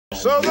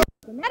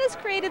And that has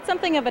created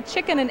something of a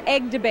chicken and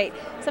egg debate.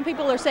 Some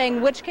people are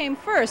saying which came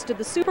first. Did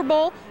the Super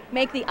Bowl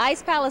make the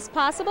Ice Palace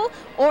possible,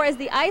 or is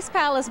the Ice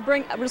Palace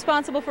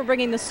responsible for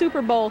bringing the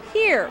Super Bowl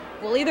here?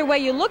 Well, either way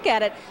you look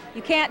at it,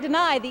 you can't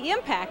deny the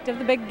impact of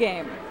the big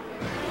game.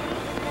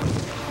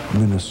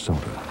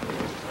 Minnesota,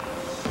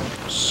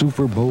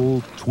 Super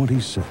Bowl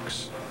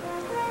 26,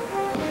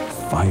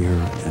 fire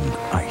and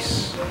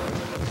ice.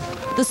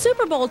 The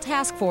Super Bowl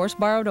task force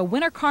borrowed a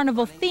Winter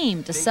Carnival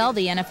theme to sell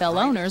the NFL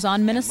owners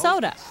on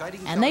Minnesota,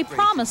 and they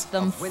promised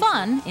them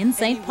fun in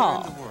St.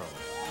 Paul.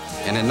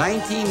 And in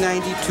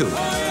 1992,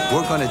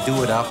 we're going to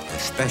do it up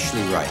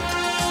especially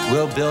right.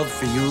 We'll build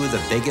for you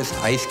the biggest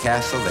ice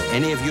castle that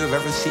any of you have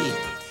ever seen.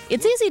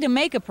 It's easy to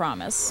make a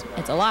promise.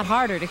 It's a lot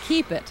harder to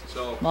keep it.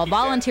 While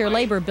volunteer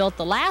labor built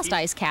the last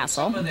ice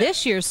castle,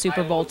 this year's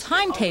Super Bowl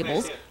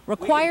timetables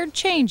required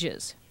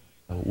changes.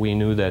 We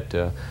knew that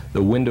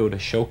the window to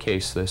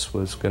showcase this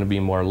was going to be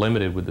more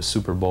limited with the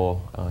Super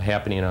Bowl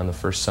happening on the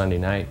first Sunday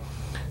night.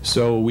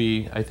 So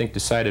we, I think,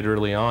 decided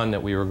early on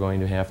that we were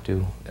going to have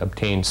to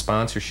obtain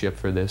sponsorship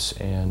for this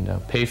and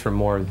pay for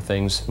more of the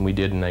things than we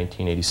did in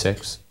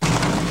 1986.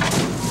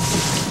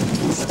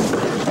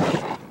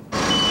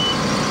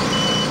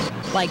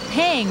 Like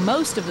paying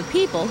most of the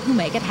people who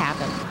make it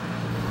happen.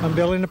 I'm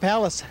building a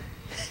palace.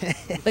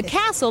 The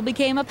castle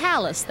became a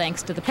palace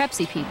thanks to the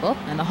Pepsi people,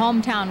 and the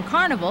hometown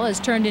carnival has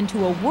turned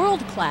into a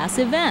world-class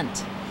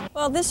event.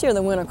 Well, this year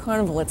the Winter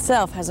Carnival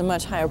itself has a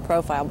much higher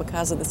profile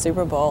because of the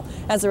Super Bowl.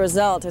 As a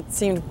result, it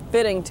seemed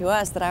fitting to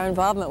us that our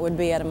involvement would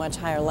be at a much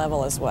higher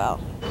level as well.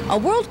 A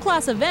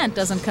world-class event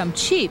doesn't come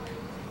cheap.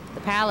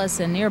 The palace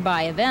and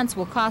nearby events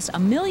will cost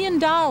 $1 million.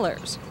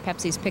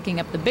 Pepsi's picking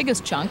up the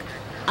biggest chunk.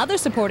 Other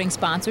supporting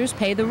sponsors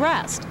pay the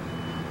rest.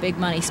 Big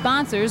money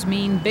sponsors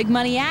mean big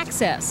money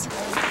access.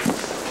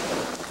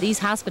 These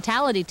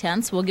hospitality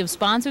tents will give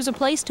sponsors a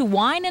place to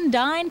wine and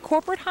dine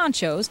corporate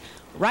honchos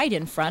right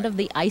in front of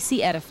the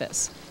icy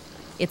edifice.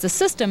 It's a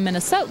system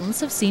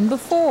Minnesotans have seen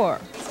before.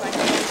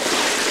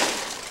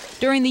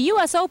 During the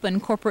U.S.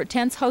 Open, corporate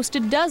tents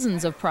hosted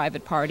dozens of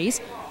private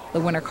parties. The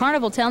Winter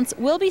Carnival tents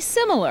will be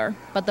similar,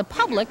 but the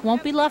public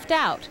won't be left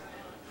out.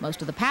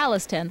 Most of the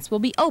palace tents will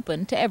be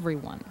open to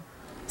everyone.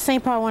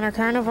 St. Paul Winter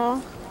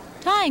Carnival.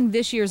 Tying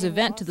this year's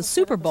event to the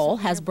Super Bowl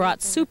has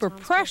brought super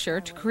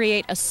pressure to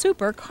create a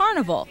super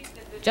carnival.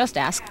 Just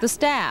ask the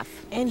staff.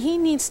 And he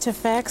needs to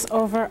fax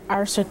over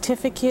our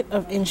certificate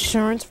of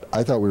insurance.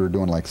 I thought we were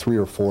doing like 3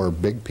 or 4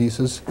 big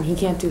pieces. He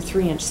can't do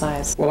 3-inch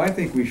size. Well, I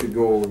think we should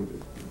go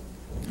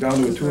down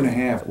to a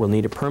 2.5. We'll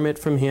need a permit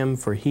from him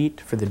for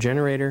heat, for the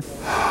generator.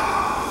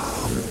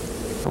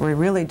 We're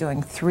really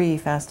doing 3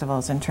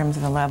 festivals in terms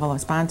of the level of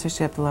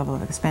sponsorship, the level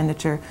of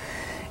expenditure,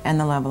 and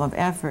the level of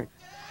effort.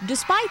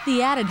 Despite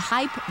the added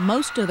hype,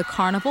 most of the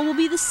carnival will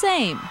be the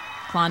same.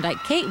 Klondike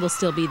Kate will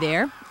still be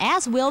there,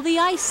 as will the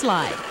ice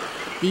slide.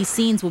 These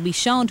scenes will be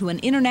shown to an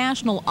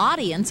international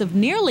audience of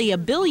nearly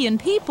 1 billion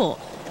people.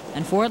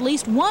 And for at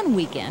least one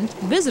weekend,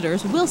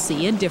 visitors will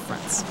see a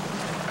difference.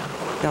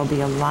 There'll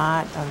be a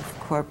lot of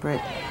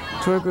corporate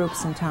tour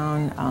groups in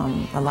town,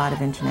 a lot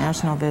of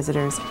international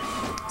visitors.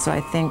 So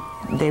I think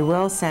they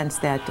will sense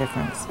that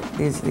difference.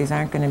 These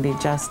aren't going to be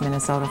just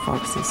Minnesota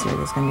folks this year.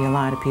 There's going to be a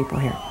lot of people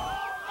here.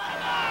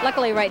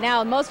 Luckily right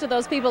now, most of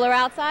those people are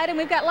outside, and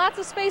we've got lots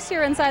of space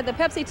here inside the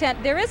Pepsi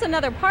tent. There is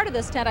another part of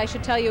this tent, I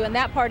should tell you, and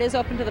that part is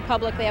open to the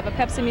public. They have a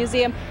Pepsi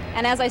museum,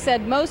 and as I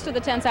said, most of the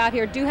tents out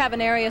here do have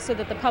an area so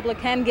that the public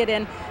can get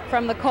in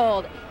from the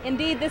cold.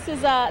 Indeed, this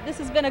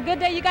has been a good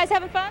day. You guys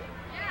having fun?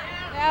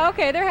 Yeah,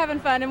 okay, they're having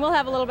fun, and we'll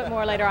have a little bit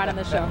more later on in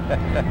the show.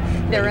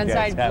 They're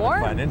inside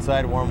warm. Fun.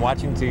 Inside warm,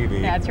 watching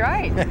TV. That's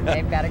right.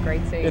 They've got a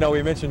great seat. You know,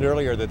 we mentioned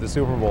earlier that the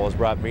Super Bowl has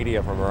brought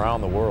media from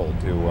around the world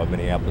to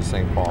Minneapolis,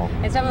 St. Paul.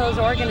 And some of those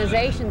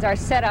organizations are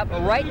set up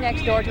right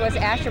next door to us.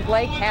 Asher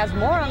Blake has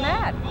more on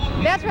that.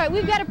 That's right.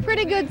 We've got a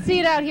pretty good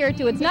seat out here,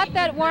 too. It's not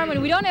that warm,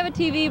 and we don't have a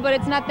TV, but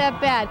it's not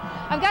that bad.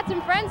 I've got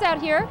some friends out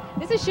here.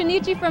 This is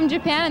Shinichi from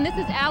Japan, and this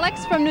is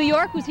Alex from New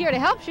York, who's here to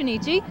help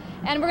Shinichi.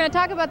 And we're going to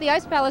talk about the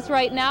Ice Palace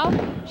right now.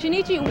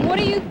 Shinichi, what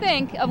do you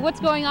think of what's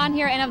going on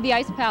here and of the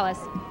Ice Palace?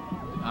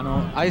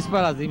 アイス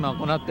パラス今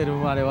行っている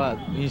あれは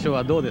印象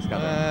はどうです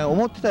か？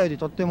思ってたより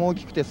とっても大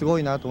きくてすご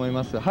いなと思い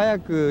ます。早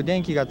く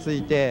電気がつ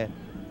いて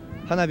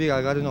花火が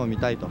上がるのを見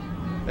たいと。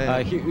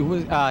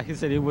He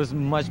said it was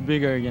much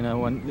bigger, you know,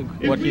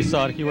 what he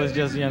saw. He was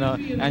just, you know,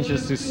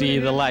 anxious to see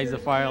the lights, the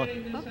fire.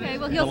 Okay,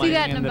 well, he'll see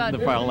that in about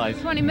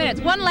 20 minutes.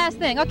 One last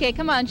thing. Okay,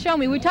 come on, show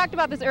me. We talked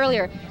about this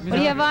earlier. What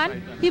do you have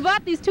on? He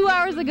bought these 2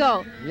 hours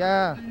ago.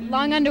 Yeah.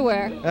 Long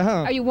underwear.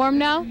 Are you warm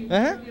now?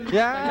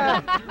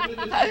 Yeah.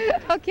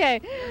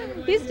 Okay.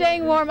 He's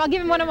staying warm. I'll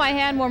give him one of my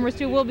hand warmers,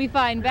 too. We'll be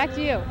fine. Back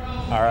to you.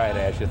 All right,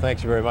 Ashley.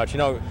 Thanks very much. You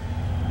know,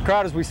 The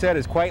crowd, as we said,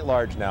 is quite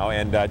large now,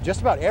 and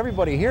just about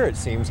everybody here, it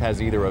seems,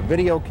 has either a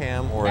video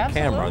cam or a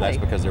camera. That's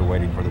because they're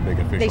waiting for the big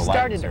official They lighting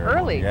started ceremony.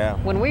 early. Yeah.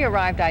 When we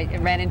arrived, I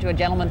ran into a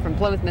gentleman from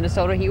Plymouth,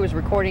 Minnesota. He was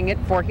recording it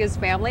for his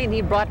family, and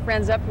he brought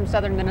friends up from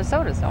southern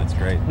Minnesota. So that's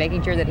great.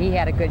 Making sure that he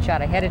had a good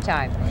shot ahead of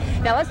time.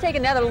 Now let's take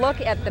another look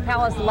at the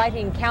Palace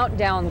lighting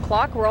countdown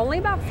clock. We're only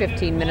about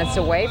 15 minutes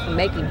away from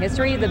making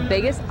history, the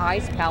biggest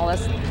ice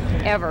palace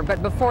ever.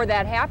 But before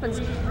that happens,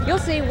 you'll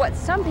see what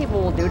some people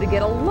will do to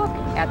get a look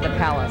at the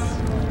palace.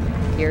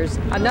 Here's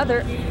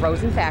another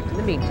Frozen fact in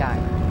the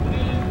meantime.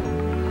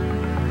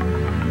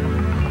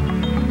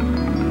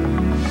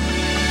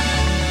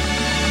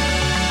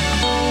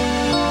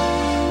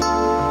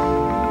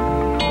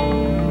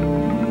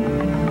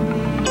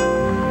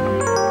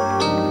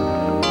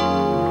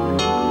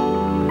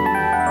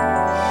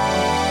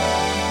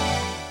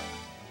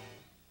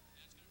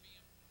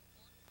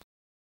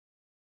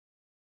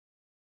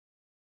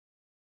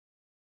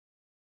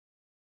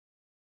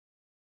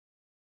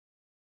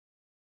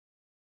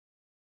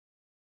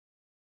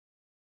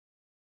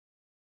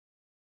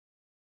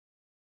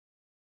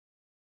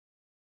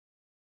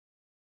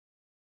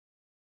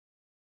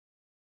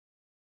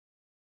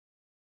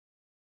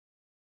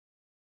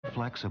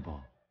 Flexible.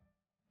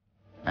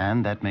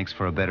 And that makes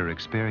for a better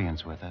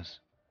experience with us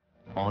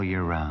all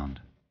year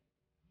round.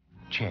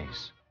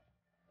 Chase.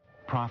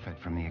 Profit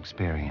from the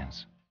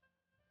experience.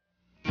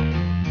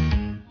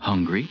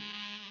 Hungry?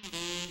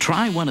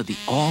 Try one of the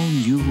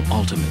all-new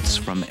Ultimates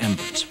from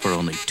Embers for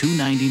only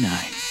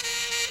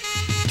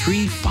 $2.99.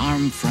 3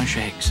 farm-fresh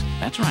eggs.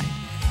 That's right,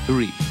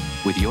 3,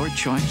 with your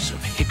choice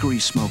of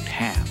hickory-smoked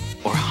ham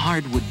or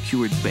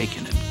hardwood-cured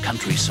bacon and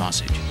country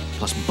sausage,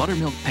 plus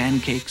buttermilk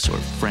pancakes or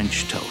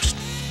French toast.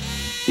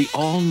 The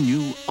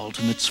all-new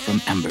Ultimates from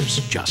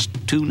Embers, just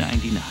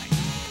 $2.99.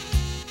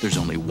 There's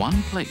only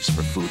one place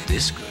for food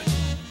this good.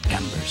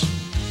 Embers.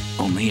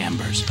 Only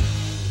Embers.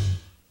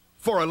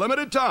 For a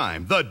limited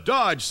time, the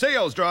Dodge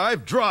Sales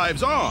Drive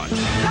drives on.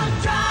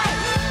 Come drive.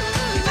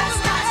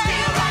 Best Dodge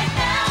deal right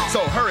now.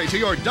 So hurry to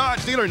your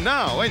Dodge dealer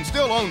now and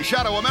still own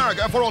Shadow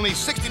America for only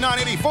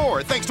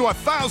 $69.84 thanks to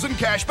 $1,000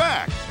 cash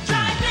back.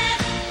 Drive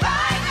it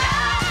right now.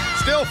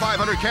 Still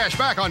 $500 cash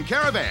back on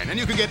Caravan, and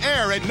you can get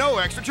air at no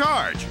extra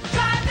charge.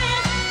 Drive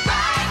it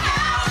right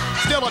now.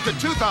 Still up to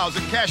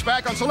 $2,000 cash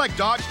back on select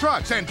Dodge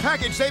trucks and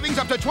package savings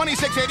up to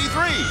 $26.83.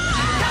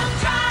 Come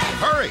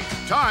drive. Hurry,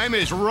 time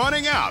is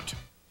running out.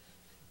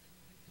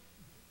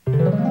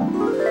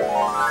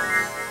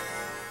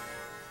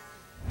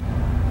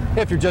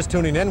 If you're just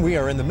tuning in, we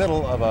are in the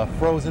middle of a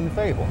Frozen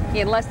fable.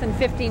 In less than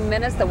 15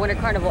 minutes, the Winter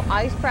Carnival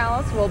Ice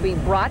Palace will be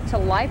brought to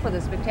life with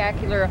a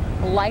spectacular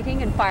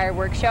lighting and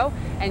fireworks show,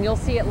 and you'll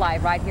see it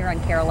live right here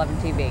on KARE 11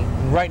 TV.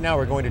 Right now,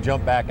 we're going to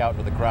jump back out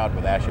into the crowd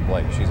with Asha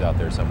Blake. She's out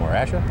there somewhere.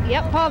 Asha?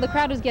 Yep, Paul, the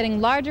crowd is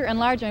getting larger and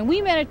larger, and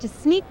we managed to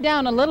sneak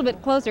down a little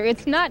bit closer.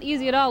 It's not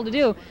easy at all to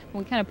do.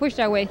 We kind of pushed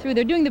our way through.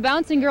 They're doing the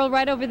bouncing girl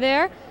right over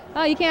there.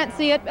 Oh, you can't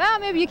see it. Oh,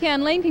 maybe you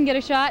can. Lane can get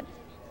a shot.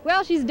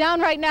 Well, she's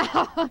down right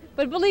now,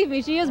 but believe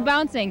me, she is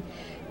bouncing.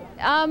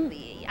 I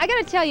got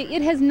to tell you,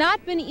 it has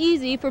not been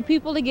easy for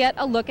people to get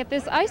a look at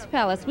this ice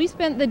palace. We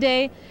spent the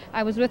day,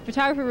 I was with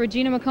photographer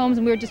Regina McCombs,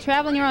 and we were just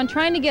traveling around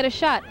trying to get a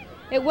shot.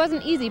 It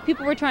wasn't easy.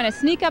 People were trying to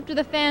sneak up to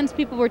the fence.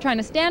 People were trying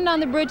to stand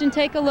on the bridge and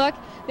take a look.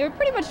 They were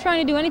pretty much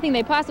trying to do anything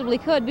they possibly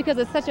could because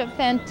it's such a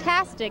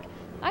fantastic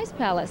ice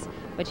palace.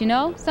 But you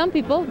know, some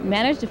people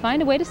managed to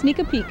find a way to sneak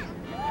a peek.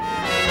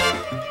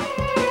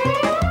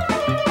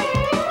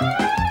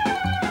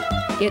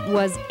 It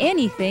was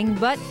anything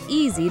but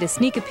easy to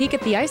sneak a peek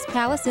at the Ice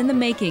Palace in the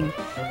making.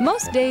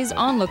 Most days,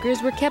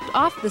 onlookers were kept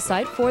off the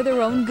site for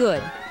their own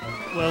good.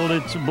 Well,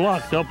 it's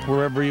blocked up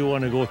wherever you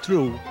want to go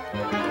through.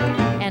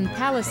 And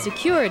palace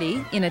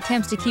security, in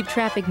attempts to keep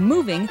traffic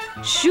moving,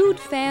 shooed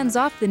fans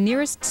off the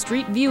nearest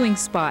street viewing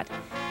spot.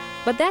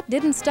 But that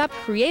didn't stop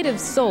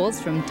creative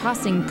souls from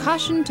tossing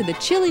caution to the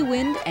chilly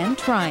wind and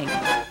trying.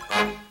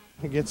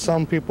 You get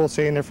some people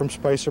saying they're from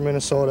Spicer,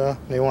 Minnesota.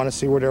 They want to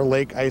see where their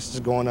lake ice is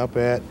going up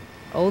at.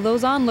 Oh,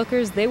 those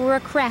onlookers, they were a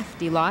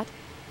crafty lot.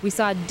 We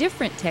saw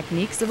different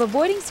techniques of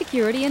avoiding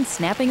security and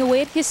snapping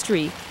away at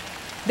history.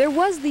 There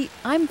was the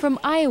I'm from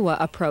Iowa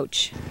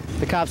approach.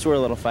 The cops were a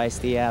little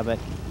feisty, yeah, but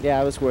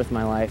yeah, it was worth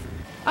my life.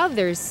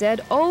 Others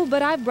said, oh,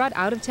 but I've brought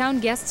out-of-town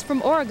guests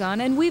from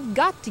Oregon and we've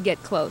got to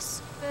get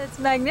close. It's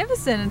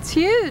magnificent. It's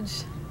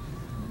huge.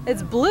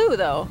 It's blue,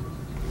 though.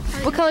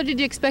 What color did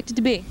you expect it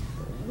to be?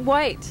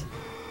 White.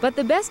 But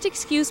the best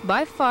excuse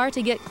by far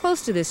to get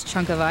close to this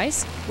chunk of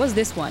ice was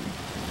this one.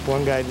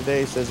 One guy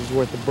today says he's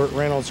with the Burt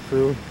Reynolds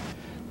crew,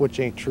 which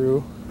ain't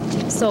true.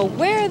 So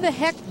where the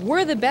heck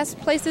were the best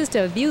places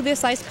to view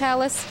this ice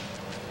palace?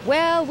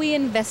 Well, we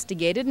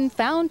investigated and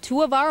found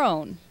 2 of our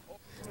own.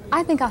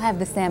 I think I'll have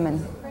the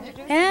salmon.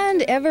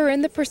 And ever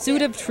in the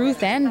pursuit of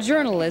truth and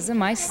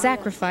journalism, I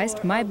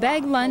sacrificed my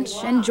bag lunch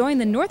and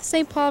joined the North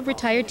St. Paul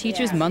Retired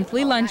Teachers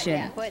Monthly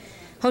Luncheon.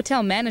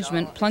 Hotel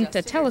management plunked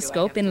a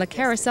telescope in Le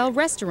Carousel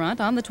restaurant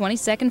on the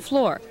 22nd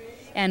floor.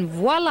 And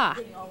voila,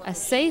 a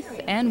safe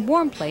and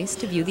warm place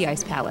to view the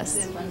ice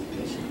palace.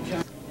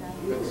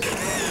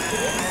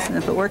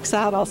 And if it works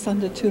out, I'll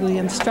send it to the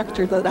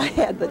instructor that I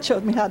had that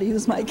showed me how to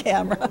use my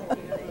camera.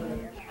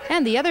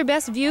 And the other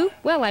best view?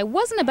 Well, I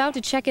wasn't about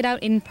to check it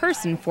out in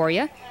person for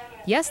you.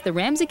 Yes, the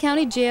Ramsey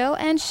County Jail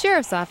and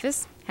Sheriff's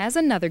Office has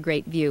another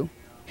great view.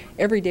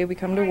 Every day we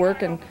come to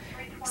work and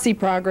see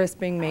progress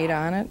being made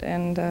on it,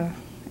 and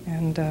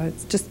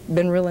it's just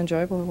been real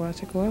enjoyable to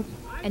watch it go up.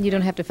 And you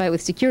don't have to fight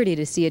with security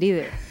to see it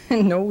either.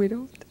 No, we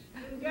don't.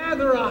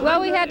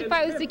 Well, we had to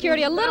fight with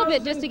security a little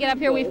bit just to get up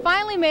here. We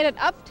finally made it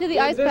up to the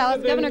Ice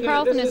Palace. Governor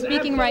Carlson is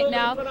speaking right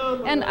now.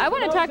 And I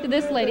want to talk to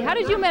this lady. How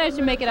did you manage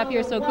to make it up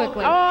here so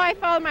quickly? Oh, I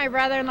followed my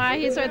brother-in-law.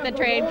 He's with the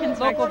trade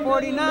construction. Local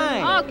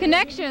 49. Oh,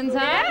 connections, huh?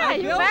 Yeah,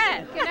 you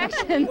bet.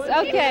 Connections,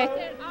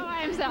 okay.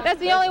 That's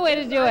the only way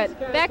to do it.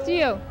 Back to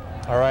you.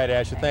 All right,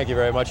 Ashley, thank you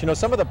very much. You know,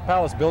 some of the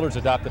palace builders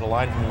adopted a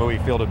line from the movie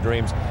Field of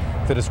Dreams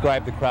to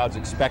describe the crowds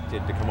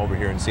expected to come over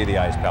here and see the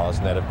Ice Palace,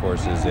 and that, of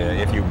course, is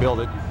if you build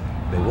it,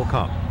 they will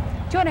come.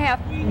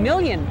 2.5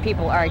 million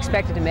people are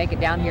expected to make it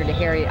down here to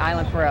Harriet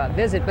Island for a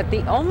visit, but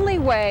the only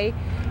way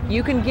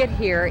you can get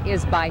here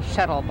is by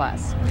shuttle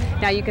bus.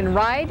 Now, you can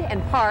ride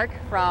and park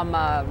from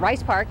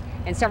Rice Park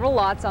and several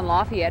lots on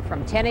Lafayette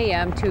from 10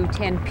 a.m. to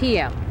 10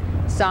 p.m.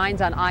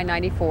 Signs on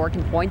I-94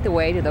 can point the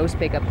way to those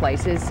pickup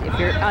places if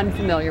you're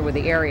unfamiliar with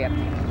the area.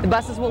 The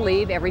buses will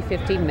leave every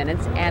 15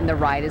 minutes, and the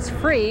ride is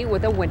free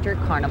with a Winter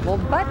Carnival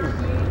button.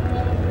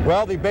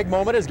 Well, the big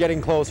moment is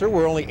getting closer.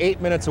 We're only 8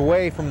 minutes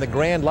away from the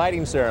grand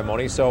lighting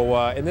ceremony,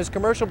 so in this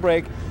commercial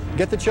break,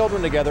 get the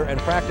children together and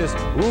practice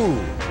ooh,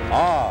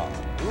 ah,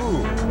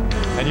 ooh.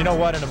 And you know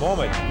what, in a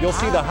moment, you'll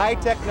see the high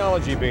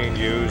technology being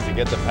used to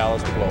get the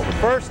palace to glow. But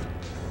first,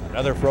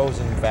 another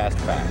Frozen Fast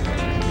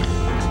Fact.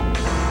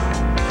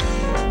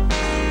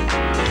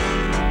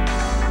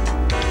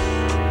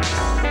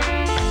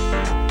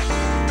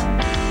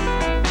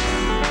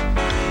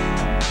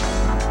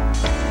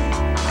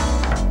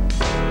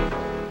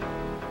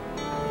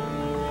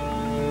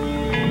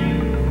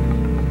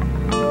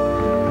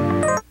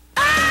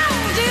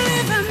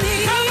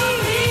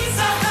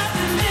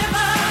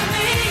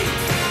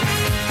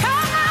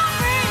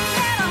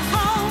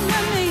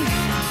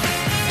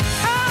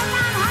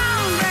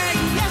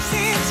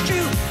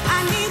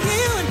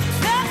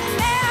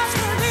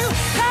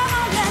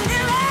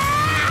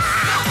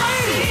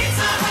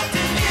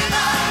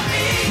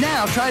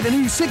 Try the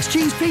new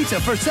 6-cheese pizza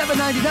for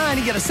 $7.99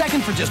 and get a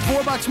second for just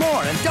 $4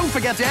 more. And don't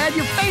forget to add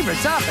your favorite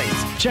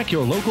toppings. Check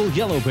your local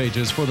Yellow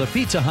Pages for the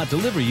Pizza Hut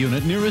delivery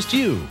unit nearest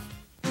you.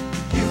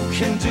 You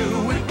can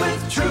do it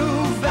with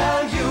True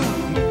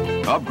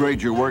Value.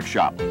 Upgrade your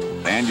workshop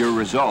and your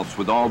results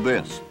with all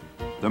this.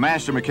 The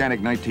Master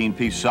Mechanic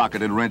 19-piece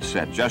socket and wrench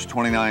set, just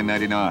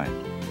 $29.99.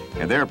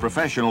 And their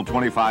professional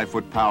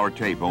 25-foot power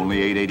tape, only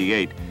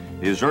 $8.88,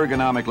 is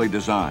ergonomically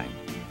designed.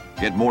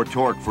 Get more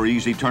torque for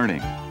easy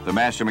turning. The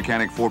Master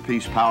Mechanic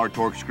 4-piece power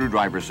torque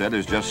screwdriver set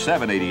is just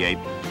 $7.88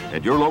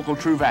 at your local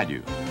True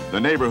Value, the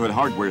neighborhood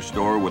hardware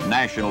store with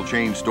national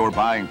chain store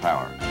buying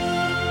power.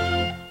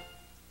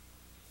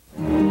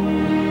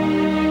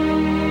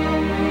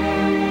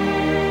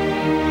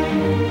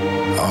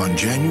 On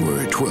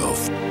January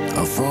 12th,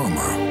 a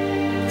farmer,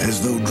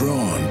 as though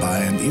drawn by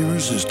an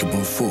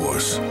irresistible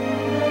force,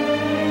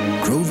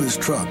 drove his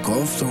truck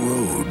off the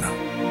road,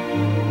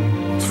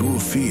 through a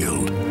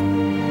field,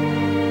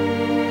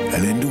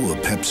 and into a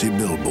Pepsi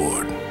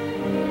billboard,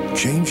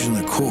 changing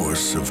the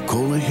course of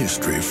cola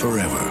history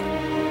forever.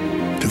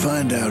 To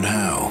find out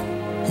how,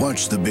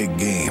 watch The Big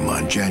Game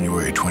on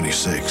January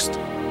 26th.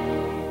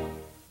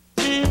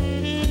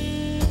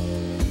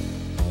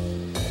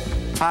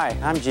 Hi,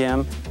 I'm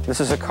Jim. This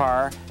is a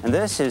car, and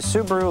this is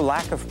Subaru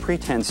Lack of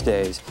Pretense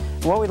Days.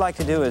 And what we'd like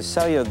to do is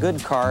sell you a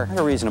good car at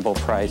a reasonable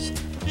price.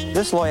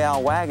 This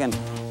Loyale wagon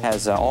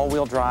has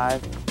all-wheel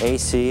drive,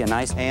 AC, a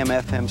nice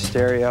AM/FM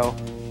stereo,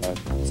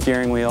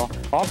 steering wheel,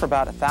 all for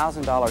about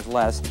 $1,000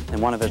 less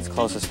than one of its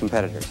closest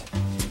competitors,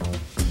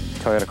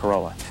 Toyota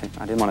Corolla.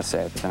 I didn't want to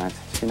say it, but then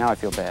now I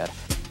feel bad.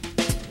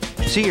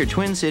 See your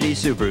Twin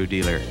Cities Subaru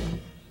dealer.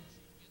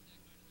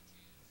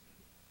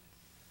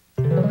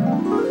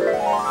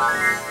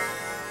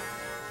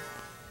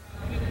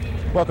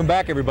 Welcome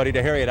back, everybody,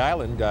 to Harriet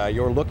Island.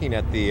 You're looking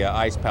at the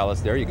Ice Palace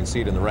there. You can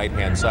see it on the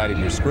right-hand side of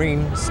your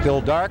screen.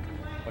 Still dark,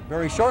 but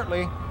very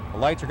shortly, the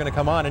lights are going to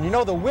come on. And you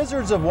know, the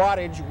Wizards of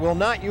Wattage will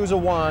not use a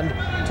wand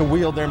to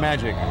wield their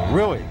magic.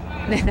 Really?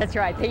 That's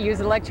right. They use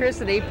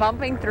electricity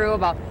pumping through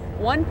about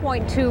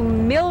 $1.2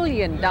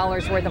 million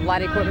worth of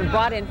light equipment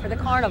brought in for the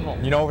carnival.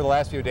 You know, over the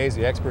last few days,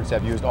 the experts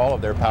have used all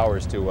of their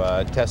powers to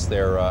test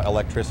their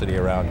electricity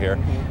around here.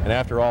 And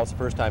after all, it's the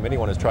first time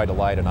anyone has tried to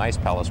light an ice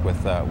palace with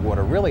what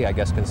are really, I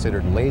guess,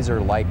 considered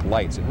laser-like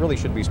lights. It really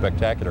should be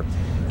spectacular.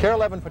 KARE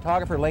 11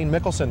 photographer Lane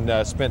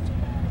Mickelson spent,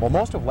 well,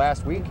 most of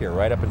last week here,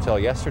 right up until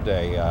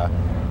yesterday,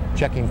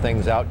 checking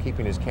things out,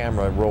 keeping his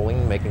camera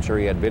rolling, making sure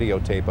he had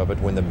videotape of it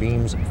when the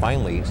beams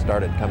finally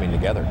started coming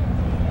together.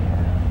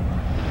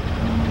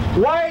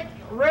 White,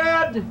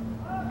 red,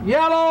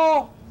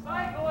 yellow,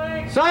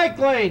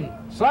 cycling.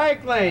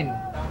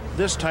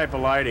 This type of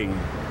lighting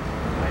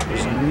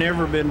has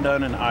never been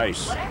done in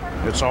ice.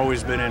 It's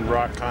always been in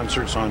rock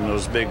concerts on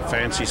those big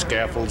fancy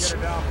scaffolds,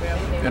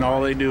 and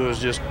all they do is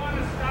just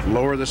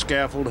lower the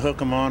scaffold, hook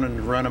them on,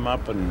 and run them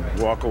up and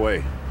walk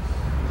away.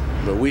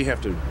 But we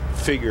have to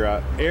figure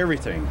out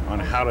everything on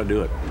how to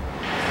do it.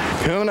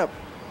 Coming up.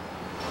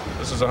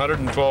 This is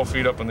 112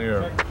 feet up in the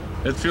air.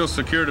 It feels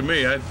secure to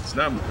me. It's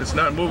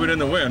not moving in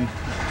the wind.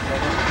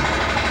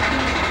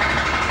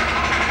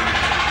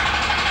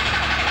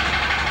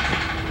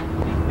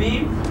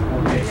 Beam.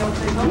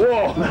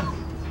 Whoa!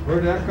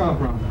 Where'd that come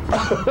from?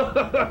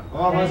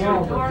 Oh, my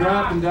God,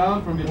 dropping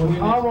down from between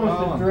these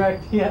almost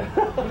direct hit.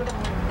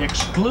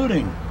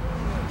 Excluding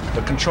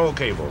the control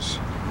cables,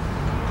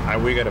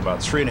 we got about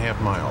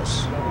 3.5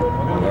 miles.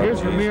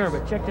 Here's the mirror,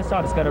 but check this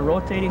out. It's got a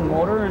rotating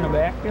motor in the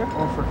back there.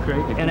 Oh, for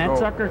great. And that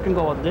sucker can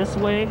go this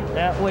way,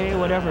 that way,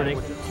 whatever.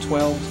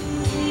 12,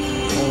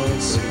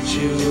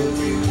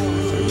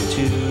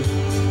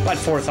 32, about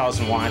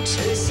 4,000 watts.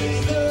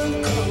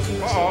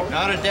 Uh-oh.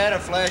 Now the data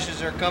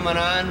flashes are coming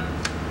on.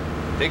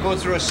 They go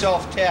through a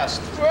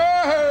self-test.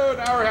 Whoa,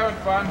 now we're having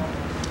fun.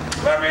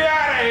 Let me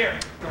out of here.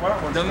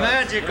 The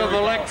magic of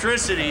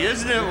electricity,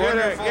 isn't it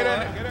wonderful? Get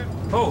in.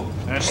 Oh,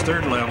 that's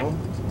third level.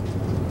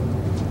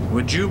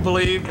 Would you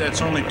believe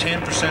that's only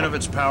 10% of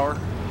its power?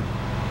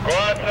 Go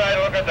outside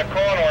and look at the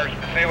corners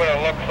to see what it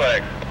looks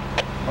like.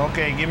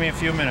 Okay, give me a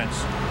few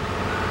minutes.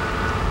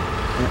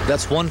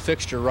 That's one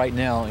fixture right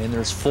now, and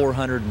there's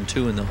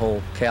 402 in the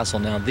whole castle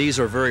now. These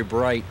are very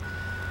bright,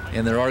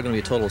 and there are going to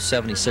be a total of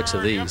 76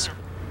 of these.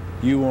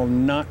 You will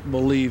not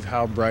believe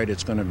how bright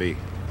it's going to be.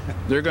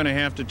 They're going to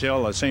have to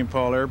tell St.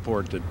 Paul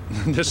Airport that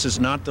this is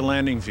not the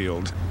landing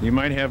field. You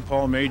might have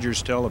Paul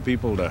Majors tell the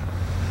people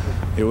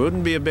it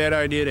wouldn't be a bad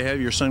idea to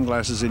have your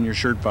sunglasses in your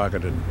shirt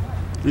pocket.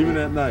 Even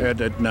at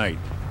night? At night.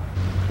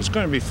 It's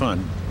going to be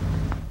fun.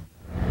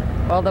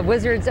 Well, the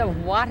Wizards of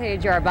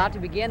Wattage are about to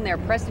begin their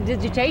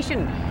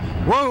prestidigitation.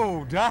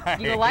 Whoa, die.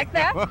 You like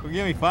that? Whoa,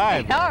 give me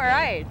 5. All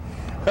right.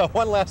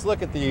 One last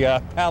look at the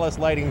Palace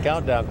lighting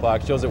countdown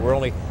clock shows that we're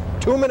only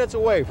 2 minutes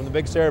away from the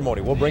big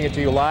ceremony. We'll bring it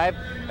to you live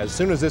as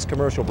soon as this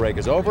commercial break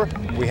is over.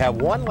 We have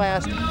one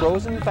last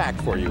frozen fact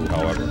for you,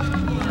 however.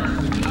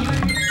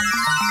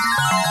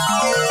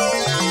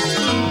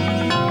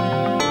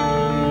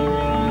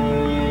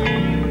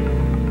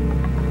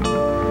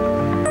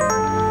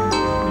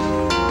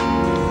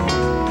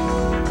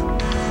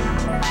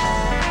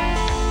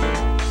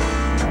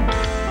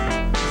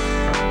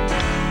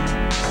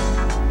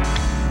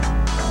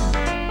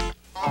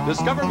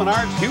 Discover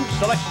Menards' huge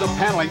selection of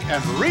paneling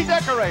and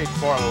redecorate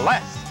for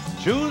less.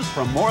 Choose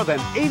from more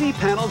than 80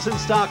 panels in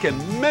stock in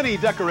many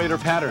decorator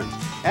patterns.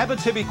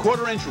 Abitibi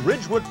 1/4-inch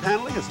Ridgewood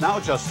paneling is now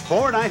just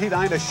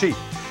 $4.99 a sheet.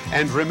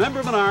 And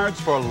remember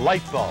Menards for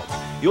light bulbs.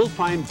 You'll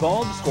find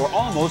bulbs for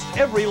almost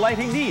every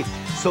lighting need.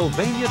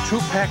 Sylvania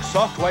 2-pack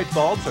soft white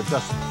bulbs are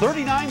just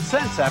 39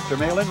 cents after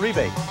mail-in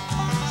rebate.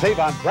 Save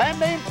on brand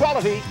name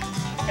quality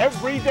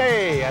every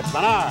day at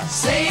Menards.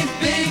 Save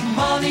big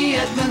money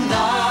at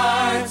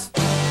Menards.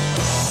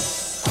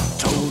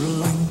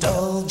 Total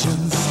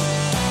indulgence,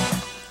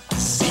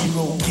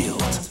 zero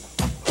guilt.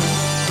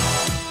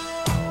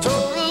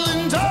 Total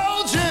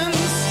indulgence,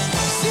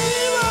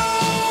 zero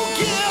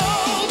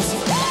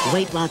guilt.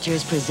 Weight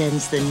Watchers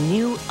presents the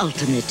new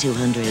Ultimate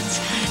 200s.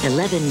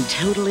 11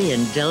 totally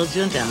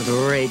indulgent,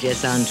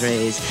 outrageous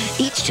entrees.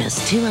 Each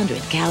just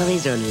 200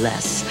 calories or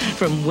less.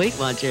 From Weight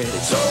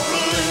Watchers.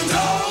 Total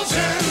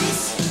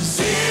indulgence,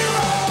 zero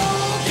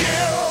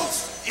guilt.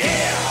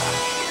 Yeah!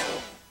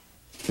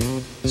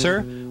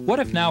 Sir, what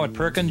if now at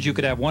Perkins you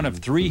could have one of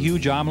 3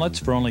 huge omelets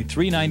for only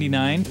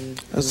 $3.99?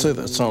 I'd say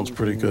that sounds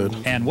pretty good.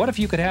 And what if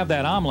you could have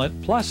that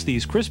omelet plus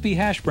these crispy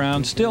hash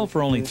browns still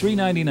for only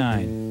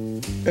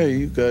 $3.99? Hey,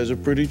 you guys are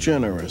pretty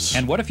generous.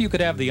 And what if you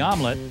could have the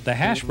omelet, the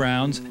hash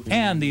browns,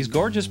 and these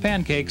gorgeous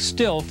pancakes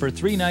still for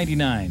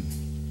 $3.99?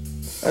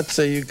 I'd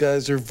say you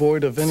guys are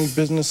void of any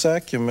business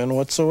acumen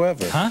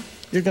whatsoever. Huh?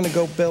 You're going to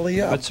go belly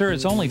up. But, sir,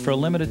 it's only for a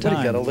limited time.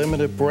 What, you got a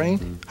limited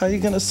brain? How are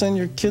you going to send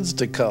your kids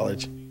to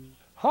college?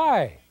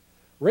 Hi.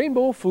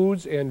 Rainbow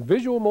Foods and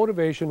Visual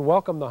Motivation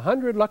welcome the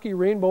 100 lucky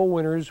Rainbow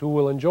winners who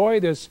will enjoy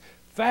this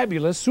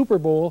fabulous Super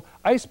Bowl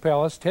Ice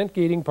Palace tent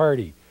gating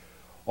party.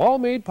 All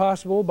made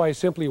possible by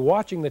simply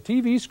watching the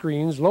TV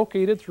screens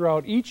located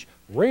throughout each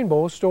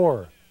Rainbow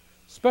store.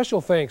 Special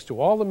thanks to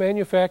all the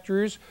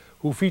manufacturers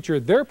who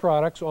featured their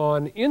products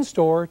on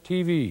in-store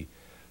TV.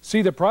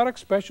 See the product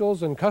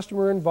specials and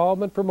customer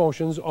involvement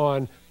promotions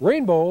on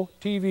Rainbow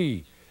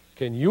TV.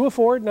 Can you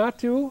afford not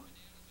to?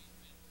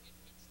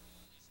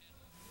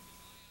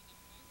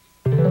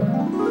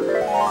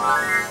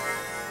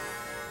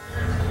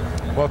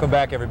 Welcome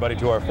back, everybody,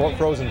 to our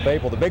Frozen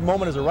Fable. The big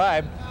moment has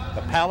arrived.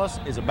 The palace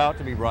is about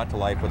to be brought to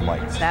life with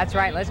lights. That's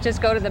right. Let's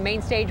just go to the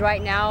main stage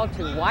right now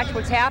to watch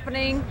what's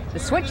happening. The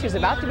switch is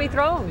about to be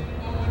thrown.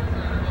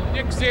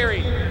 Nick Siri.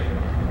 In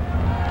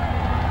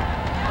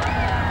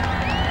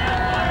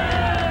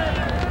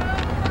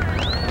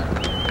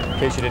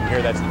case you didn't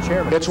hear, that's the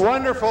chairman. It's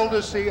wonderful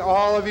to see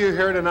all of you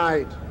here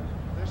tonight.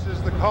 This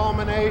is the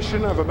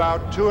culmination of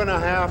about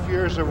 2.5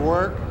 years of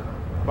work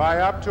by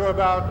up to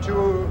about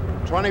 2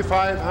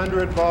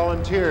 2,500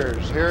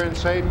 volunteers here in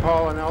St.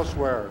 Paul and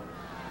elsewhere.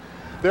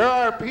 There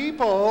are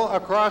people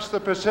across the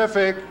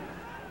Pacific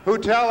who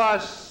tell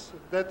us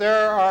that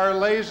there are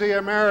lazy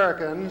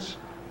Americans,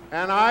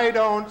 and I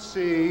don't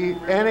see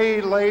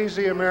any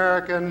lazy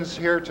Americans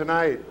here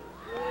tonight.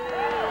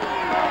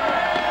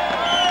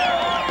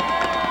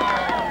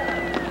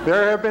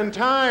 There have been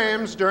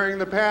times during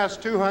the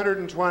past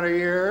 220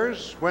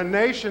 years when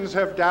nations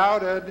have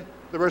doubted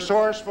the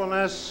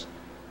resourcefulness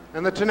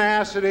and the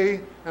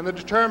tenacity and the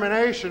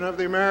determination of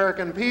the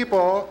American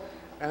people,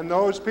 and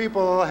those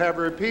people have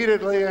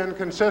repeatedly and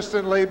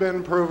consistently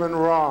been proven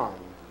wrong.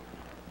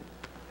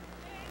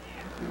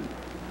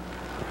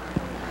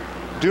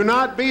 Do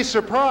not be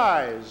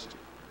surprised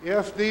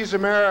if these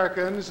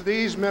Americans,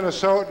 these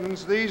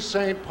Minnesotans, these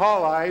St.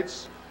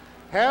 Paulites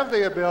have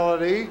the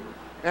ability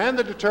and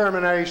the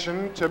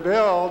determination to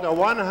build a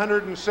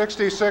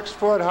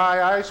 166-foot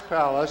high ice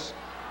palace,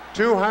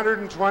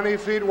 220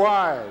 feet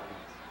wide.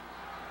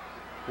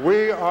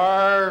 We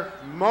are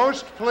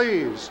most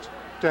pleased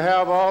to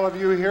have all of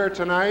you here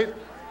tonight.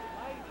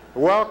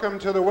 Welcome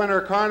to the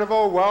Winter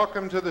Carnival.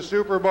 Welcome to the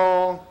Super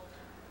Bowl.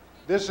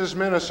 This is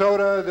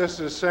Minnesota,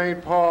 this is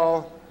St.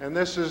 Paul, and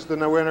this is the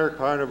Winter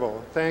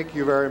Carnival. Thank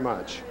you very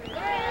much.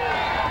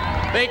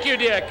 Thank you,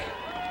 Dick.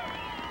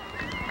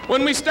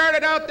 When we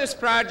started out this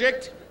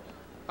project,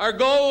 our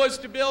goal was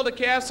to build a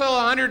castle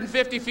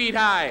 150 feet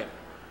high.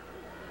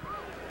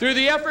 Through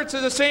the efforts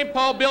of the St.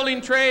 Paul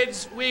building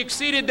trades, we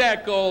exceeded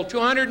that goal to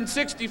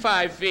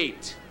 165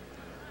 feet.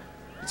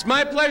 It's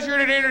my pleasure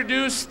to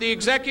introduce the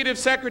Executive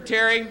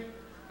Secretary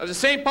of the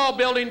St. Paul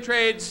Building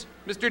Trades,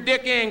 Mr.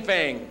 Dick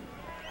Angfang.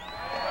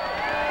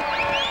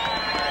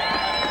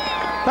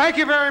 Thank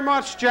you very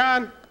much,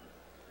 John.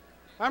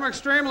 I'm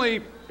extremely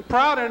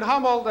proud and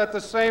humbled at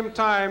the same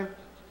time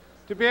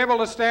to be able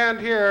to stand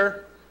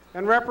here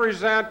and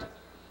represent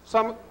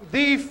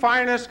the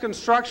finest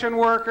construction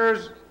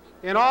workers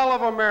in all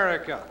of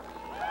America.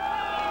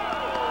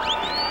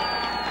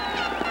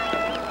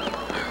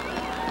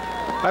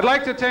 I'd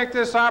like to take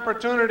this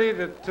opportunity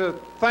to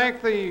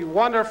thank the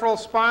wonderful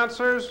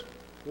sponsors.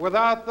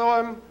 Without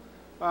them,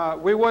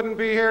 we wouldn't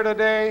be here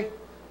today.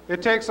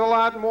 It takes a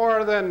lot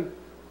more than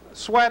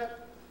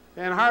sweat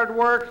and hard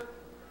work.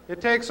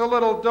 It takes a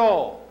little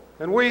dough,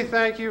 and we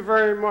thank you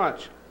very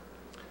much.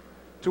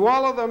 To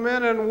all of the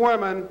men and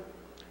women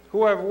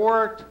who have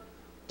worked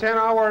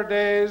 10-hour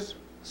days,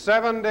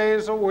 7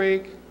 days a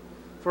week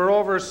for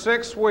over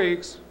 6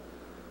 weeks,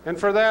 and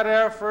for that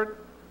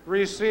effort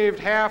received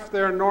half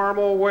their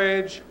normal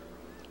wage,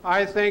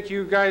 I think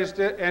you guys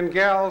and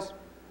gals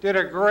did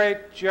a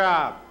great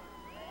job.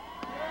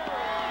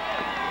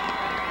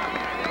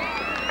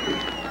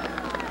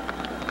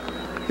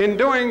 In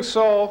doing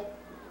so,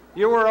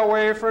 you were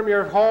away from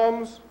your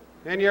homes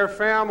and your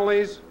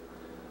families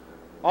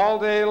all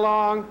day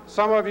long,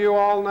 some of you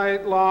all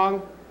night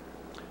long.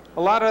 A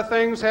lot of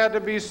things had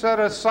to be set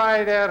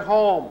aside at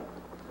home.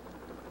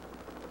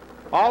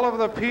 All of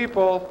the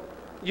people,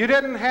 you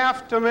didn't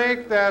have to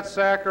make that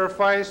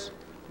sacrifice,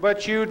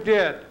 but you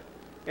did.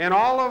 And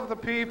all of the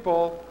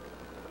people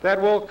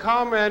that will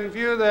come and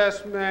view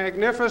this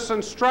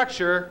magnificent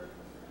structure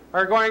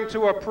are going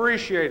to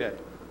appreciate it.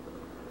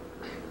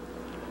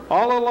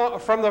 All along,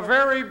 from the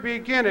very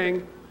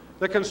beginning,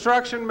 the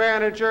construction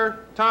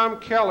manager, Tom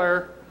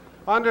Keller,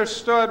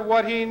 understood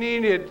what he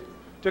needed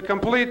to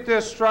complete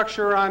this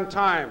structure on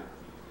time.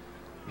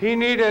 He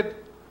needed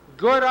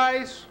good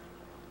ice,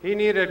 he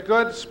needed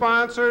good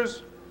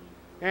sponsors,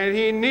 and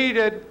he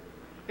needed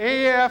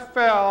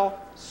AFL-CIO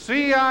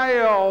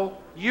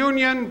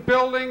union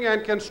building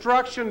and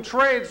construction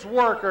trades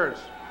workers.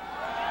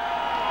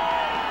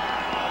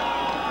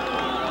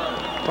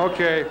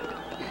 Okay.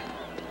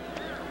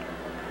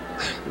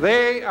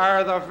 They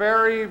are the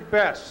very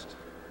best.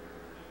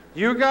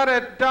 You got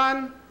it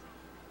done.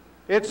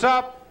 It's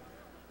up.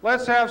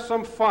 Let's have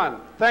some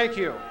fun. Thank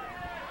you.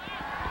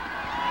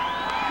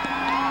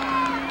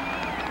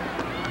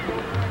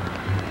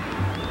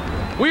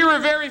 We were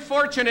very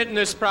fortunate in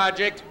this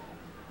project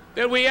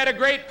that we had a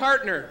great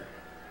partner.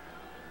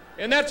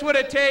 And that's what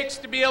it takes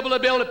to be able to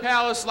build a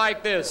palace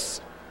like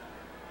this.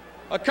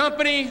 A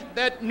company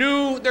that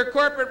knew their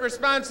corporate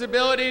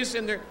responsibilities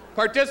and their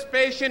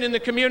participation in the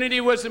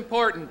community was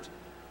important.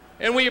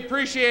 And we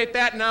appreciate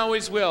that and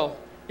always will.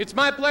 It's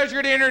my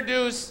pleasure to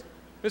introduce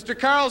Mr.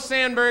 Carl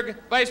Sandberg,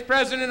 Vice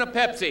President of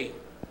Pepsi.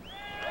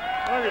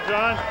 Thank you,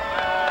 John.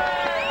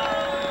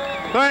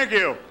 Thank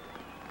you.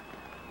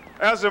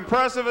 As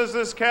impressive as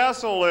this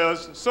castle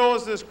is, so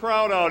is this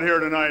crowd out here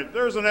tonight.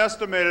 There's an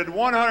estimated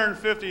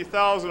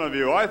 150,000 of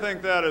you. I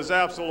think that is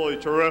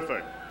absolutely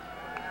terrific.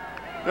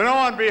 You know,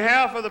 on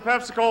behalf of the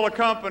Pepsi-Cola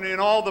Company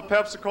and all the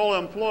Pepsi-Cola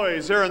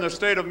employees here in the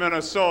state of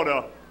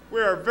Minnesota, we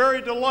are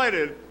very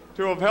delighted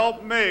to have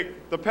helped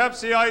make the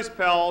Pepsi Ice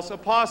Palace a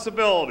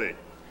possibility.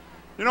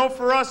 You know,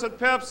 for us at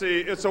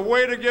Pepsi, it's a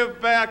way to give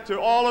back to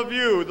all of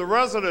you, the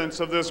residents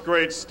of this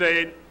great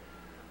state,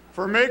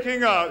 for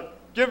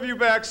give you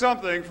back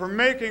something for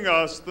making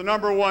us the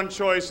 #1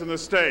 choice in the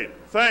state.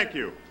 Thank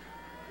you.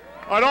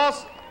 I'd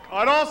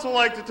I'd also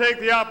like to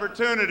take the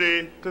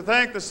opportunity to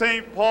thank the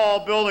St.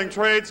 Paul Building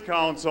Trades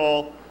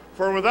Council,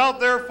 for without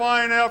their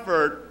fine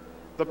effort,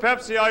 the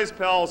Pepsi Ice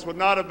Palace would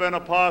not have been a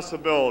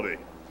possibility.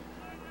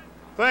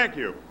 Thank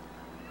you.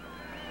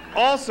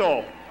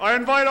 Also, I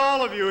invite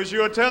all of you as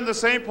you attend the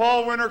St.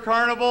 Paul Winter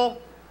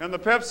Carnival and the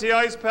Pepsi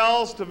Ice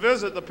Palace to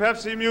visit the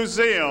Pepsi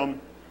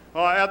Museum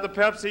at the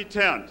Pepsi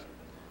tent.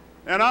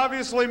 And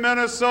obviously,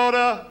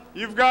 Minnesota,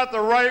 you've got the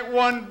right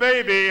one,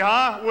 baby,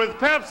 huh? With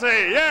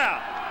Pepsi,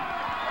 yeah!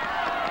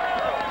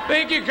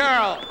 Thank you,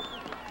 Carl.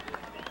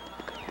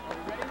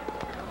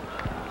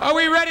 Are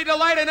we ready to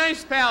light an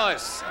ice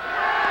palace?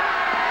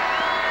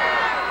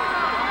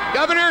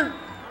 Governor?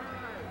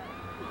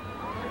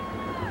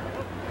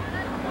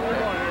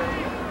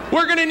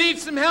 We're going to need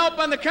some help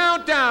on the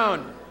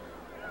countdown.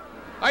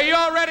 Are you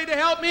all ready to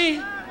help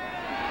me?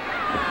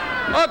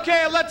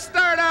 Okay, let's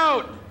start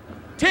out.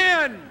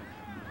 10,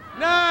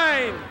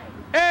 9,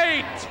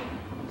 8,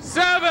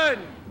 7,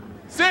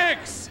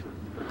 6,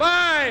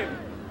 5,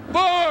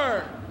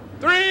 4,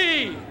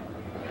 3,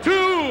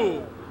 2,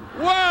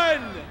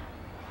 1.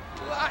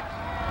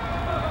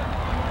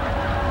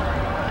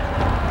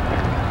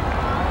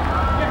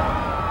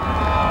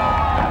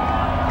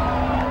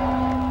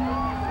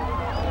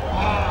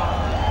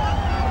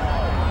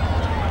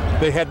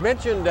 They had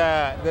mentioned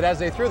that as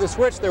they threw the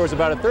switch, there was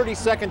about a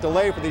 30-second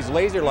delay for these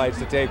laser lights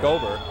to take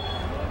over,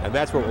 and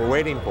that's what we're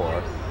waiting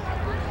for.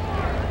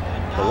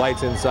 The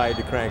lights inside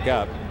to crank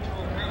up.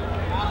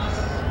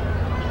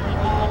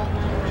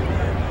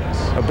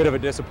 A bit of a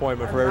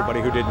disappointment for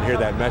everybody who didn't hear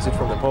that message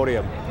from the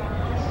podium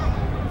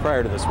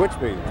prior to the switch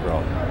being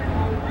thrown.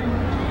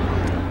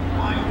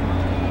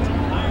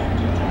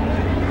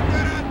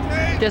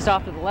 Just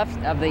off to the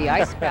left of the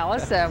Ice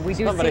Palace, we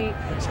do see...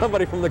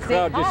 Somebody from the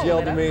crowd just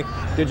yelled to me,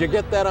 "Did you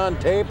get that on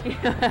tape?"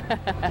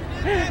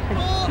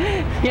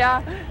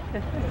 Yeah.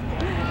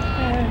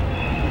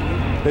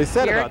 They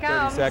said Here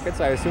about 30 seconds.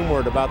 I assume we're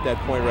at about that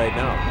point right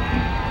now.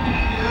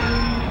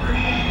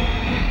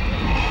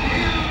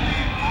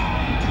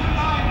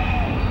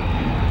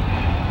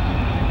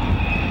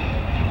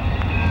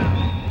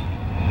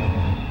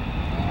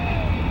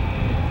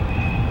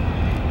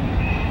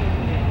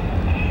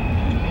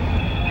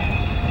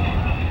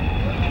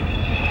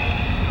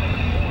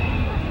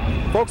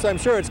 Folks, I'm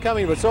sure it's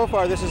coming, but so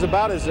far this is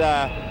about as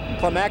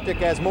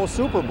climactic as most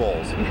Super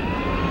Bowls.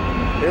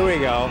 Here we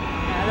go.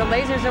 The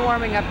lasers are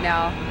warming up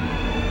now.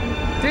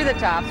 Through the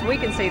tops, we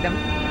can see them.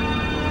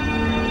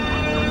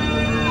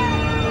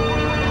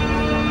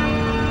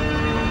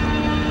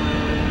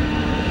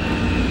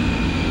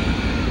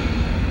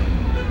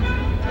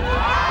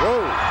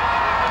 Whoa.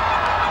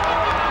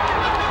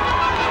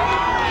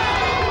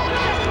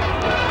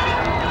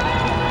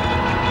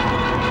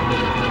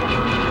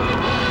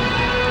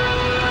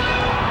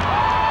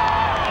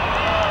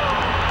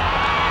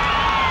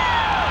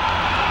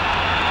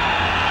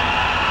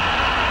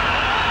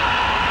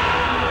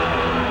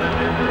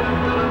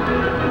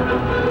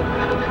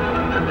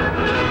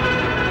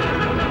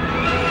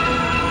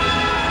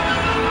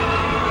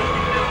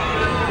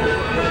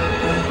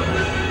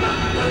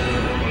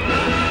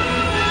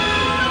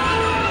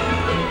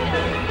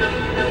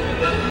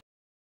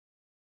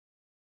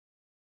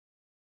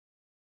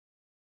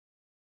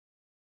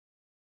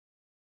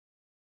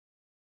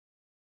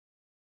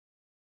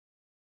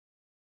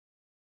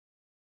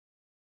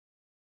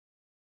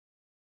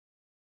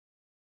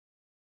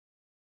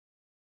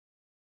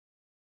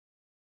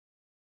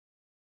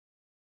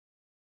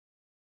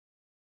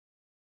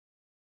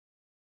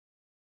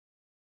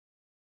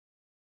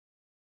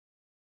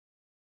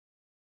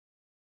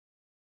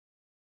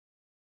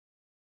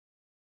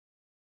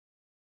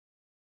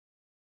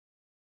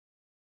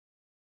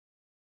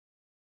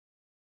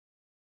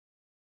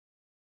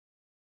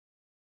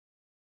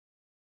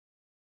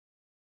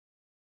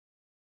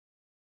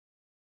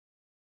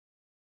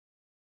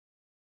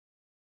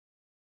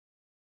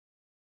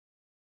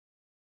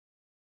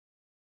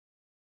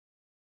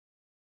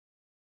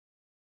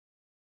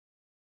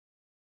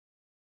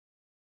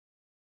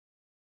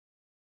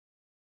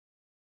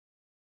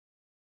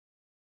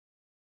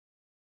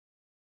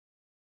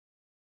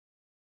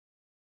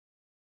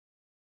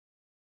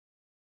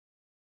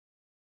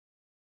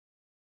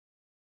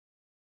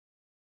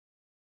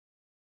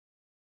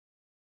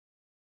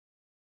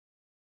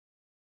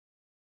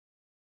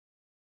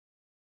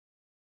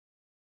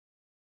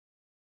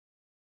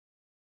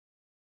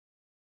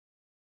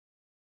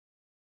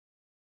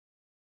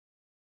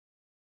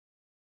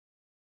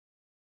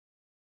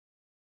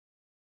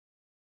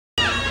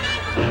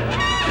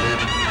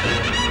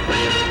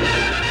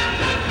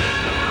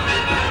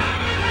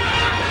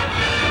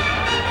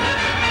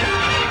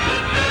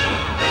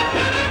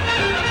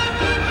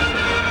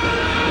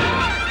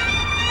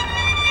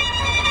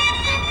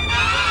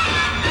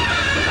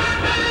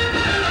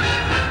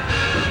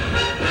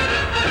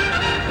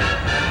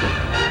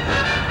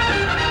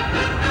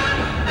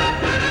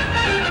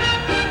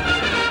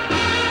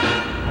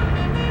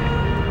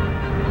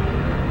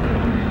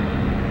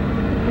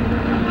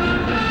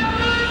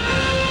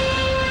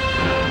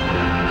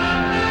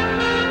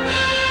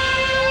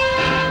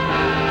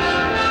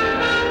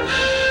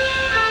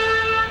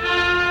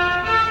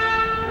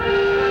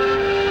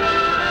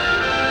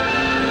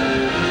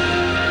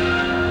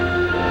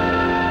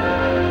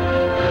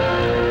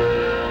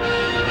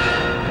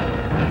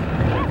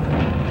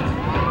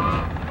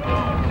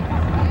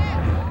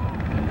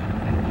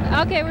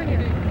 Okay, we're here.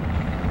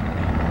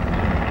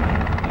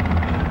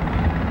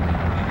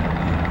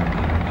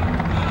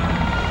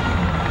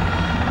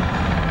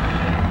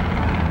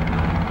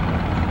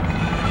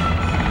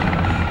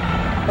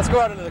 Let's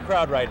go out into the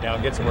crowd right now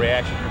and get some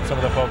reaction from some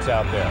of the folks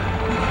out there.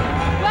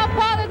 Well,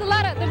 Paul, there's a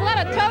lot of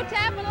toe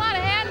tapping, a lot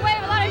of hand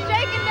waving, a lot of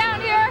shaking down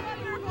here.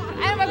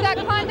 And I've got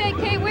Conde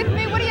Kate with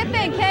me. What do you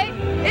think, Kate?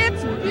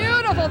 It's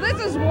beautiful.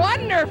 This is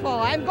wonderful.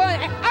 I'm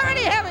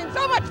already having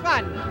so much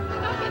fun.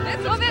 Okay, this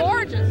is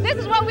gorgeous. This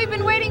is what we've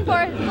been waiting for.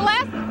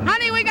 Celeste?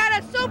 Honey, we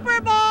got a Super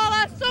Bowl,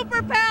 a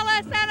Super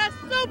Palace, and a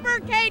Super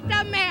Kate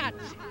to match.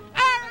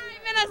 All right,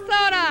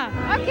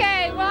 Minnesota.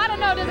 Okay, well, I don't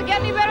know. Does it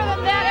get any better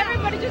than that?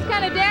 Everybody's just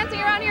kind of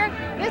dancing around here.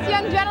 This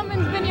young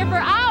gentleman's been here for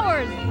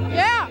hours.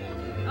 Yeah.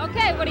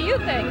 Okay, what do you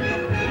think?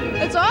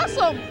 It's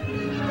awesome.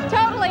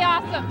 Totally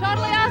awesome.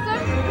 Totally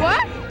awesome?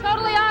 What?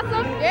 Totally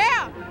awesome?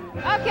 Yeah.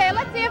 Okay,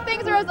 let's see if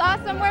things are as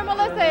awesome where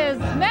Melissa is.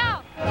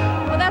 Mel.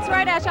 Well, that's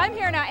right, Ash. I'm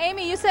here now.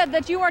 Amy, you said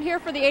that you weren't here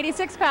for the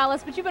 86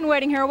 Palace, but you've been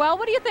waiting here a while.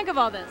 What do you think of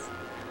all this?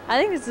 I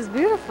think this is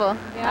beautiful.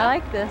 Yeah. I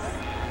like this.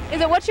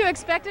 Is it what you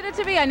expected it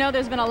to be? I know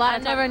there's been a lot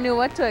of talk. I never knew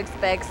what to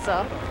expect,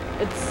 so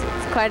it's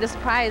quite a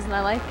surprise, and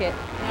I like it.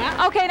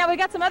 Yeah. Okay, now we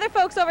got some other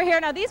folks over here.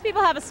 Now, these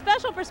people have a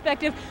special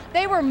perspective.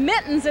 They were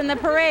mittens in the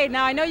parade.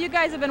 Now, I know you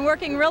guys have been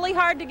working really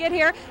hard to get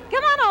here.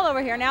 Come on all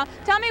over here now.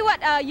 Tell me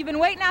what, you've been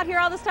waiting out here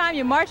all this time.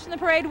 You marched in the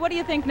parade. What do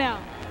you think now?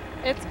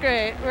 It's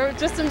great. We're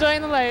just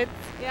enjoying the lights.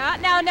 Yeah.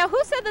 Now, who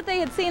said that they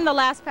had seen the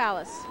last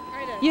palace?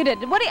 I did. You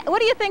did. What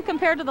do you think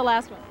compared to the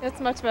last one?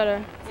 It's much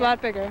better. It's a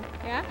lot bigger.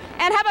 Yeah.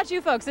 And how about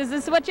you folks? Is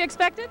this what you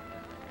expected?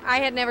 I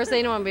had never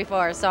seen one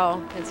before,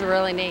 so it's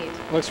really neat.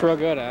 Looks real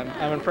good.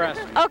 I'm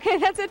impressed. Okay,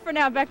 that's it for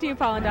now. Back to you,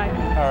 Paul and Diane.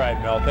 All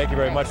right, Mel, thank you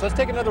very much. Let's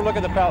take another look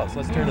at the palace.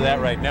 Let's turn to that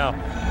right now.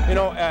 You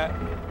know,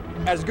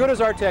 as good as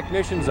our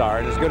technicians are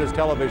and as good as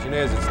television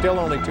is, it's still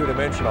only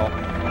two-dimensional.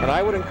 And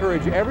I would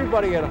encourage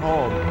everybody at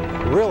home,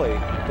 really,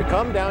 to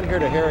come down here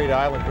to Harriet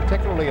Island,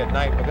 particularly at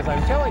night, because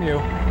I'm telling you,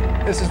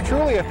 this is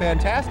truly a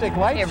fantastic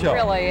light show. It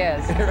really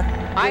is.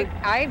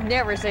 I've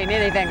never seen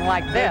anything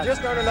like this. There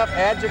just aren't enough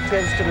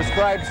adjectives to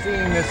describe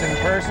seeing this in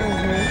person.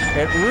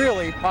 It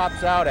really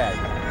pops out at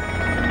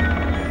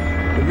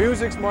you. The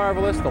music's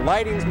marvelous, the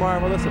lighting's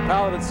marvelous, the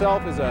palette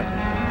itself is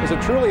a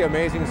truly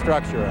amazing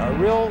structure. A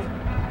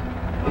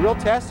real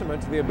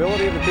testament to the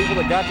ability of the people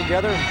that got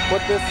together and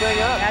put this thing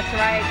up. That's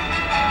right.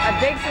 A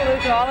big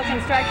salute to all the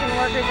construction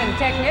workers and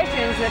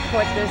technicians that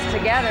put this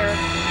together.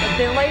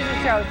 The laser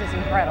show is just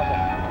incredible.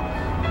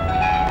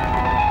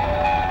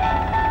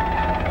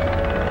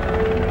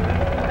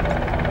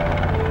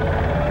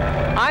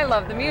 I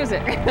love the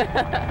music.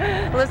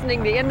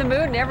 Listening to In the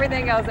Mood and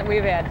everything else that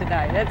we've had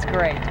tonight. That's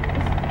great.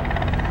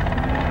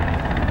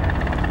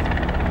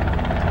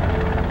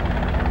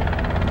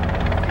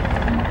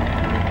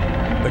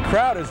 The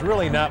crowd is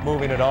really not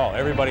moving at all.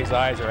 Everybody's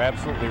eyes are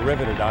absolutely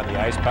riveted on the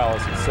Ice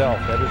Palace itself.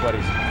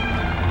 Everybody's,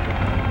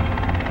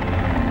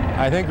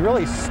 I think,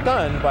 really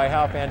stunned by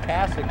how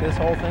fantastic this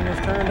whole thing has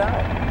turned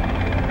out.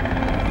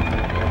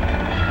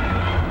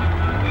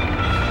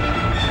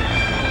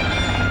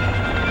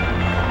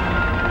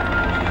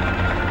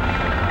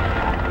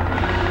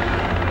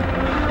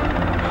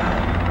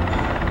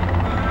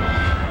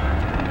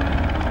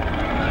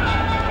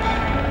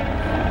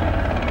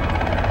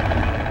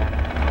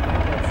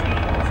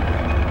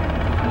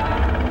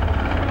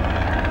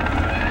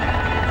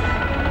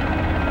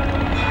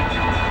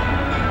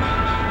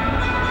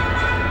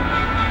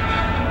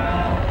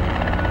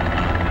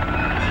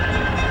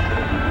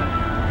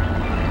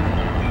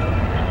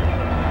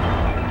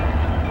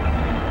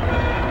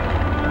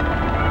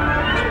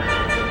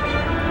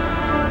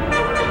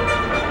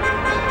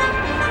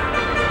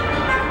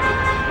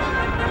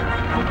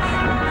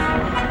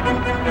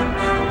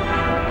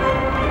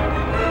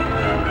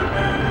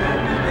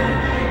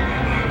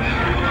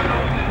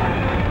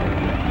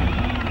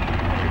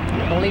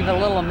 Leave a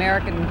little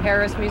American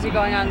Paris music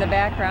going on in the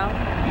background.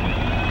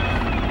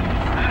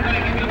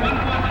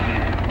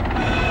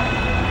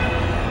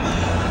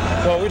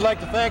 Well, we'd like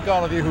to thank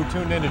all of you who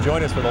tuned in to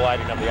join us for the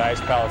lighting of the Ice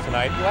Palace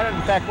tonight.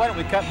 In fact, why don't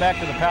we cut back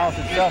to the palace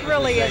itself? It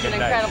really is an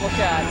incredible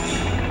shot.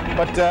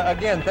 But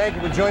again, thank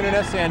you for joining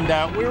us. And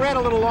we ran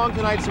a little long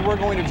tonight, so we're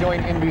going to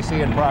join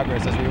NBC in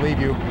progress as we leave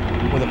you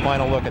with a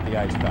final look at the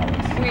Ice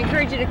Palace. We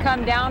encourage you to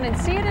come down and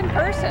see it in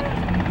person.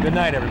 Good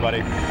night,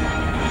 everybody.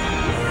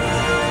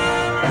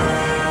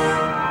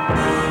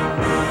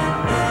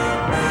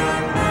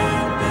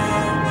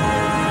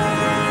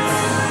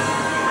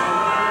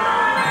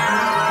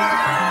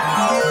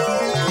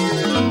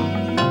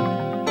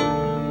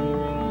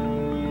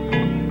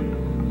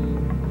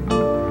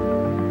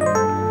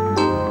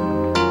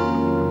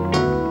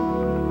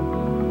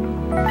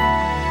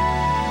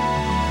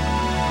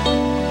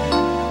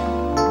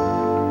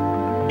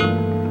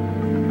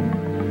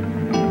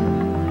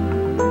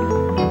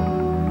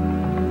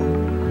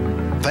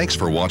 Thanks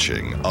for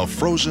watching A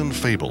Frozen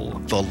Fable,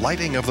 The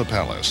Lighting of the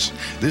Palace.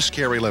 This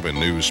KARE 11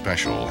 News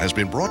Special has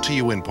been brought to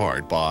you in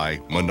part by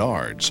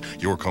Menards,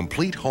 your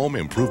complete home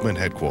improvement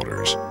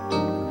headquarters.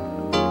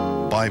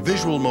 By By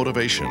Visual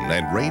Motivation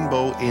and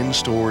Rainbow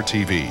In-Store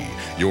TV,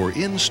 your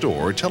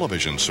in-store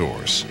television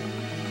source.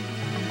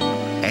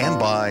 And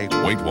by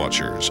Weight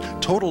Watchers,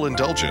 total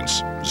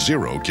indulgence,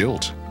 zero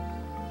guilt.